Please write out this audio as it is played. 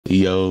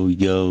Yo,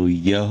 yo,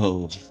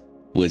 yo,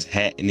 what's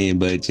happening,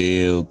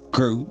 BVTRAYEL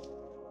crew?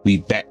 We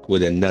back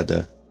with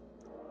another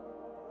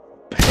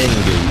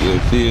banger, you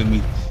feel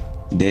me?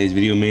 Today's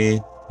video, man,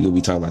 we're gonna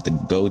be talking about the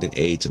golden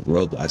age of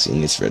Roblox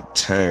and its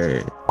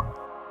return.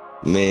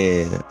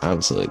 Man,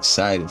 I'm so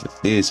excited for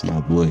this, my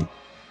boy.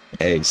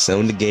 Hey,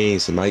 some of the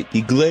games might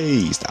be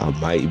glazed. I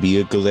might be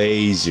a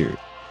glazier.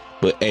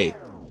 But hey,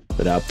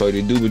 without further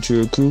ado,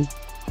 BVTRAYEL crew,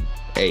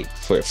 hey,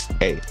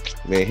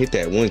 man, hit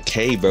that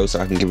 1K, bro, so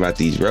I can give out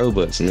these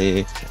Robux,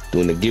 man.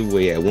 Doing a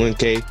giveaway at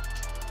 1K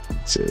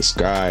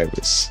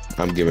subscribers.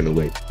 I'm giving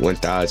away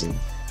 1,000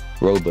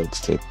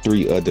 Robux to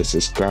 3 other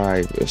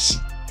subscribers.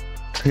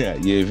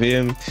 You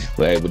feel me?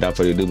 But hey, without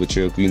further ado,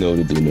 BVTRAYEL, you know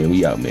what to do, man.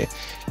 We out, man.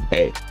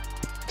 Hey,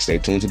 stay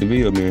tuned to the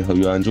video, man. Hope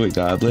y'all enjoy it.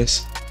 God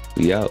bless.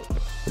 We out.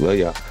 Love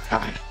y'all.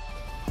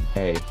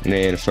 Hey,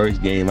 man, the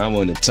first game I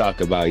want to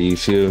talk about, you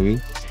feel me?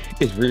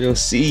 It's Rell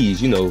Seas,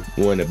 you know,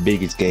 one of the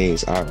biggest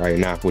games out right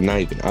now. Well, not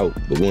even out,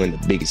 but one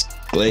of the biggest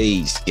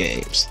glazed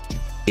games.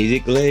 Is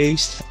it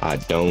glazed? I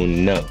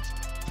don't know.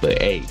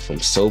 But hey, from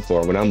so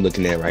far, what I'm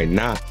looking at right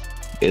now,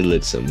 it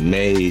looks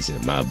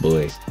amazing, my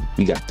boy.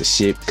 We got the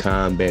ship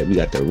combat, we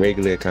got the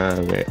regular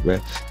combat, bro.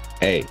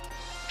 Hey,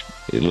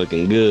 it's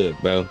looking good,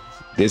 bro.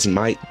 This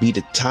might be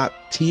the top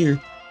tier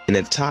and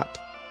the top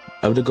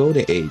of the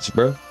golden age,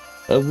 bro,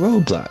 of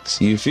Roblox.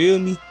 You feel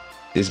me?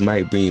 This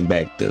might bring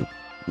back the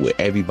what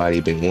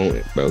everybody been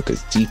wanting, bro,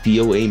 because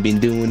GPO ain't been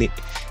doing it.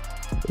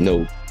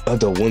 No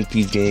other One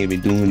Piece game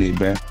been doing it,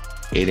 bro.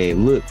 It ain't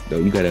look though.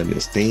 You gotta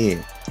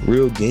understand,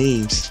 Real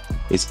Games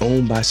is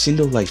owned by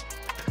Shindo Life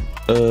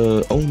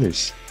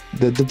owners,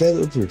 the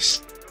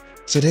developers,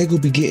 so they gonna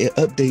be getting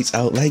updates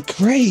out like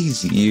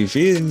crazy. You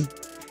feel me?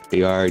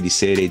 They already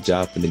said they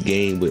dropping the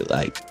game with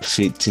like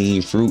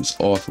 15 fruits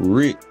off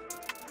rip.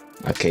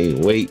 I can't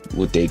wait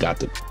what they got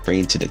to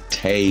bring to the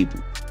table.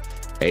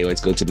 Hey,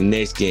 let's go to the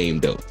next game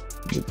though.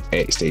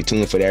 Hey, stay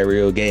tuned for that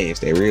Rell Games,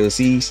 that Rell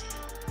Seas.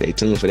 Stay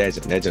tuned for that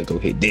junk. That junk go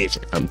hit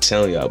different. I'm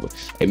telling y'all. But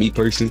hey, me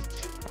personally,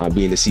 I'll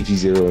be in the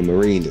CP0 and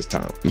Marine this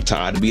time. I'm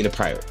tired of being a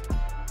pirate.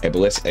 Hey, but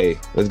let's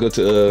go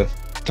to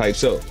Type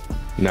Soul.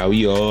 Now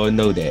we all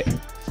know that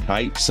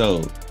Type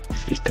Soul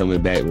is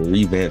coming back with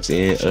revamps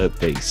and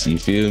updates. You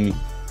feel me?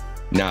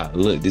 Now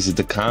look, this is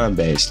the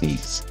combat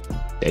sneaks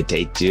that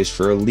they just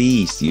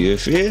released. You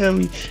feel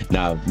me?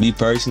 Now me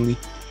personally,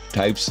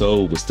 Type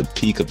Soul was the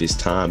peak of its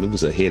time. It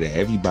was ahead of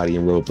everybody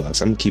in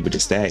Roblox. I'm gonna keep it a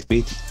stack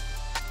 50.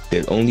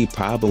 The only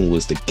problem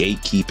was the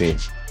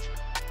gatekeeping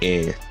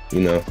and,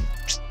 you know,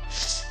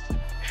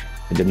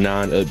 the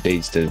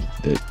non-updates,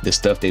 the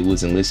stuff they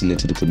wasn't listening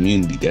to the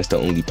community. That's the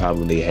only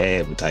problem they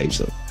had with Type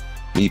Soul.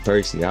 Me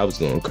personally, I was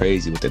going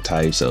crazy with the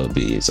Type Soul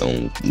bids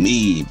on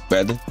me,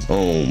 brother,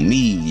 on me.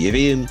 You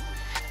feel me?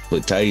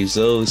 But Type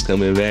Soul is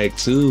coming back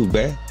too,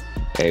 bruh.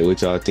 Hey,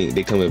 what y'all think?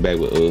 They coming back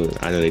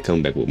with I know they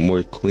coming back with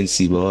more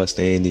Quincy ball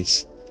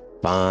standings,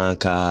 bond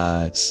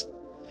cards,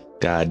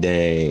 god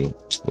dang,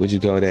 what you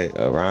call that?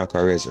 Round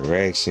card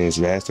resurrections,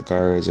 master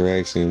card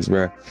resurrections,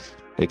 bro.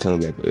 They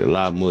coming back with a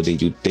lot more than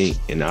you think,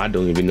 and I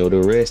don't even know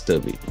the rest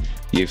of it.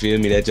 You feel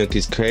me? That junk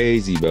is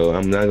crazy, bro.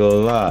 I'm not gonna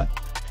lie,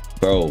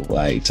 bro.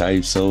 Like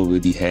Type Soul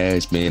really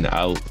has been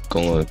out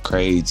going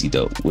crazy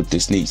though with the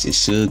sneaks. It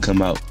should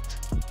come out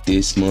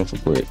this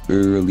month or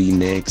early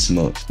next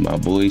month, my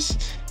boys.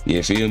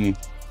 You feel me?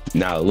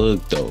 Now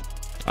look though,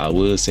 I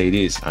will say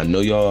this. I know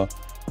y'all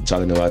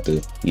talking about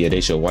they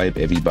should wipe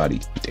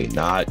everybody. They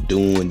not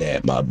doing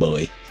that, my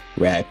boy.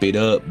 Wrap it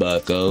up,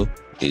 bucko.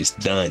 It's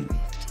done.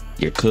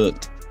 You're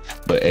cooked.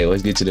 But hey,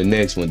 let's get to the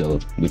next one though,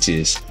 which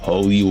is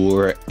Holy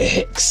War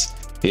X.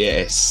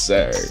 Yes,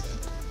 sir.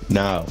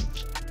 Now,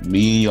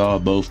 me and y'all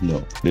both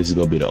know this is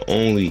gonna be the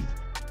only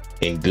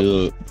and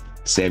good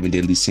 7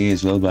 Deadly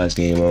Sins Roblox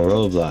game on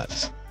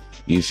Roblox.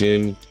 You feel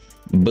me?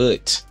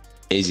 But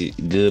is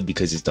it good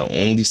because it's the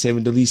only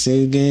 7 Deadly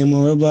Sins game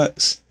on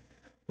Roblox?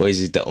 Or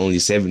is it the only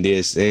 7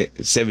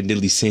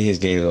 Deadly Sins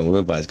game on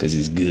Roblox because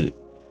it's good?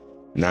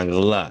 Not gonna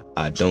lie,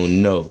 I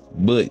don't know.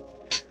 But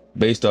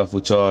based off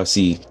what y'all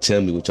see,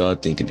 tell me what y'all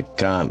think in the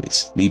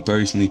comments. Me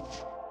personally,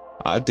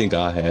 I think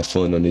I'll have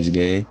fun on this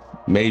game.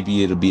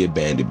 Maybe it'll be a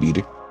bandit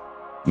beater.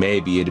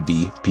 Maybe it'll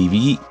be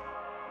PvE.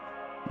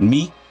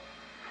 Me,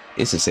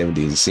 it's a 7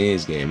 Deadly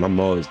Sins game.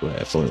 I'm always gonna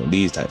have fun on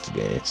these types of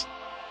games.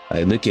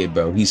 Like, look at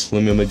bro, he's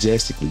swimming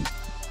majestically.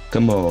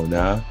 Come on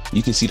now,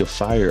 you can see the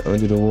fire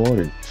under the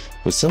water.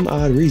 For some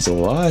odd reason,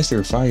 why is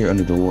there fire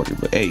under the water?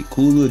 But hey,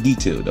 cool little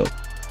detail though.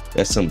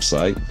 That's something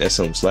slight. That's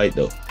something slight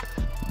though.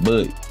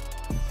 But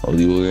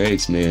Holy War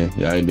X, man,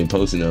 y'all ain't been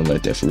posting nothing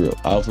like that for real.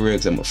 Alpha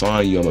X, I'ma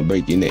find you, I'ma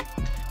break your neck.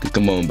 Cause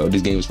come on, bro,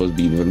 this game was supposed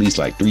to be released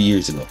like 3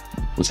 years ago.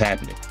 What's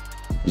happening?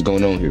 What's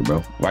going on here,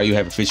 bro? Why you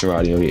have a fishing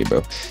rod in your head,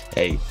 bro?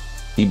 Hey,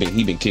 he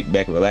been kicked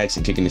back,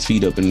 relaxing, kicking his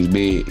feet up in his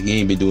bed. He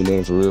ain't been doing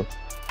nothing for real.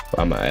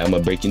 I'ma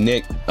break your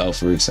neck,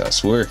 Alpha X, I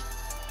swear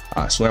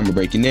I'ma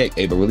break your neck.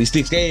 Hey, but release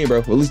this game,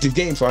 bro. Release this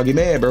game before I get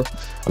mad, bro.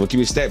 I'm gonna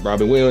keep it stacked, bro. I've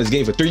been waiting on this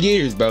game for 3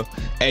 years, bro.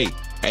 Hey,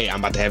 I'm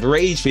about to have a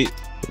rage fit.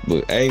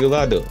 But I ain't gonna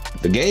lie though,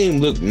 the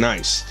game looked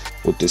nice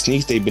with the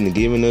sneaks they've been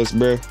giving us,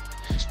 bro.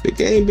 the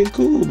game been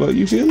cool, bro.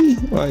 You feel me?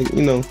 Like,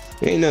 you know,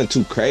 it ain't nothing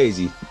too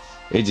crazy.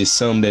 It's just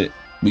something that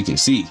we can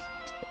see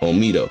on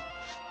me though.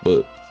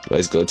 But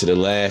let's go to the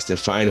last and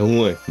final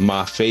one.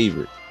 My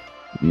favorite,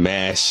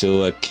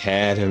 Mashle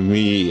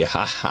Academy.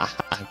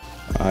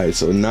 Alright,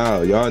 so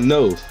now y'all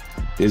know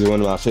this is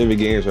one of my favorite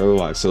games on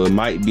Roblox. So it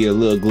might be a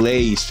little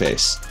glaze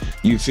fest.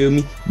 You feel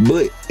me?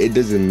 But it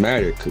doesn't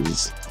matter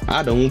because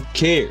I don't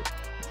care.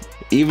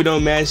 Even though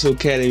Mashle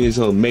Academy is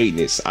on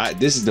maintenance,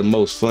 this is the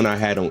most fun I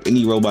had on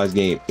any Roblox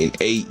game in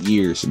 8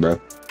 years,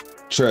 bro.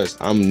 Trust,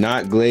 I'm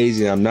not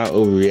glazing, I'm not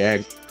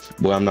overreacting.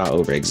 Well, I'm not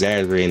over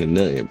exaggerating or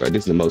nothing, bro.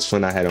 This is the most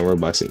fun I had on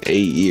Roblox in 8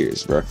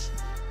 years, bro.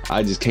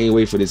 I just can't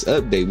wait for this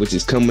update, which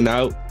is coming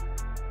out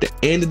the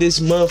end of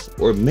this month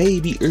or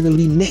maybe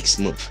early next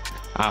month.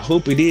 I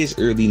hope it is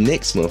early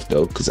next month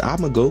though, because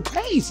I'ma go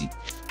crazy.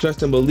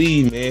 Trust and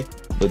believe, man.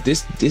 But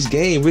this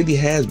game really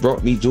has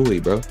brought me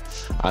joy, bro.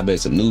 I met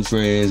some new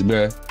friends,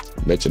 bro.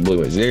 Met your boy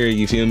Missouri,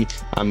 you feel me?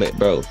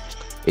 Bro,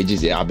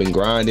 I've been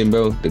grinding,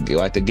 bro.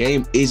 The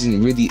game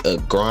isn't really a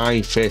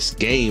grind fest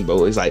game,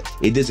 bro. It's like,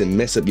 it doesn't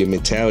mess up your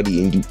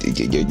mentality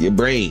and your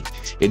brain.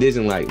 It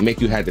doesn't like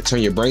make you have to turn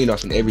your brain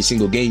off in every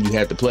single game you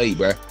have to play,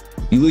 bro.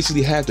 You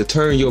literally have to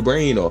turn your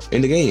brain off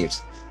in the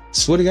games.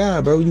 Swear to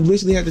God, bro, you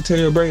literally have to turn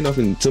your brain off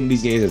in some of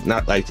these games. It's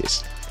not like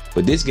this.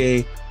 But this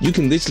game, you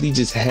can literally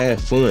just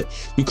have fun.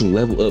 You can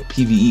level up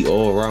PvE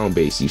all around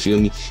base, you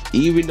feel me?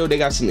 Even though they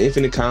got some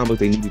infinite combos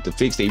they needed to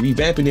fix, they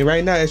revamping it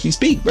right now as we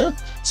speak, bro.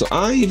 So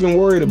I ain't even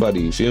worried about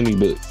it, you feel me?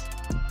 But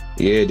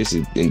yeah, this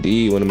is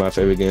indeed one of my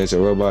favorite games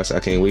on Roblox.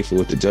 I can't wait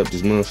for it to jump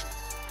this month.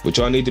 But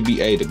y'all need to be,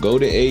 the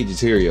golden age is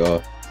here,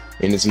 y'all.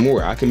 And it's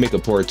more, I can make a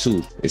part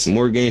 2. It's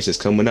more games that's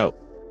coming out.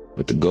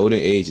 But the golden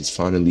age is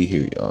finally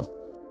here, y'all.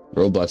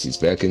 Roblox is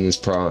back in his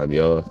prime,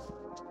 y'all.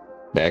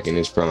 Back in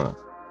his prime.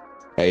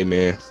 Hey,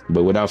 man.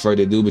 But without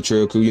further ado,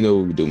 Betrayal Crew, you know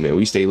what we do, man.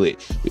 We stay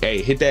lit.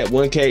 Hey, hit that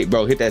 1K,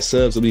 bro. Hit that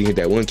sub so we can hit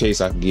that 1K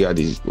so I can get y'all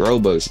these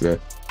Robux, bro.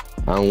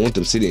 I don't want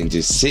them sitting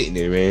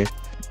there, man.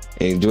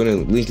 And join the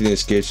link in the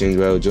description,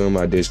 bro. Join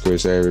my Discord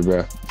server,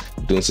 bro.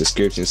 Doing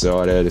subscriptions and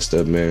all that other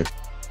stuff, man.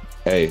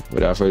 Hey,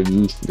 without further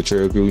ado,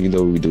 Betrayal Crew, you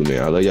know what we do,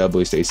 man. I love y'all,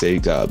 boys. Stay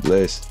safe. God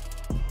bless.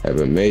 Have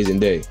an amazing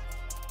day.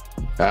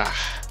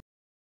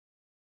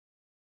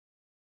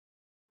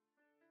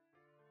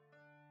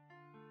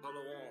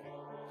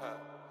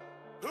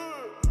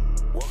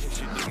 Walking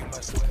shit, digging my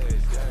swag,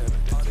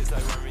 damn. All this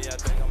like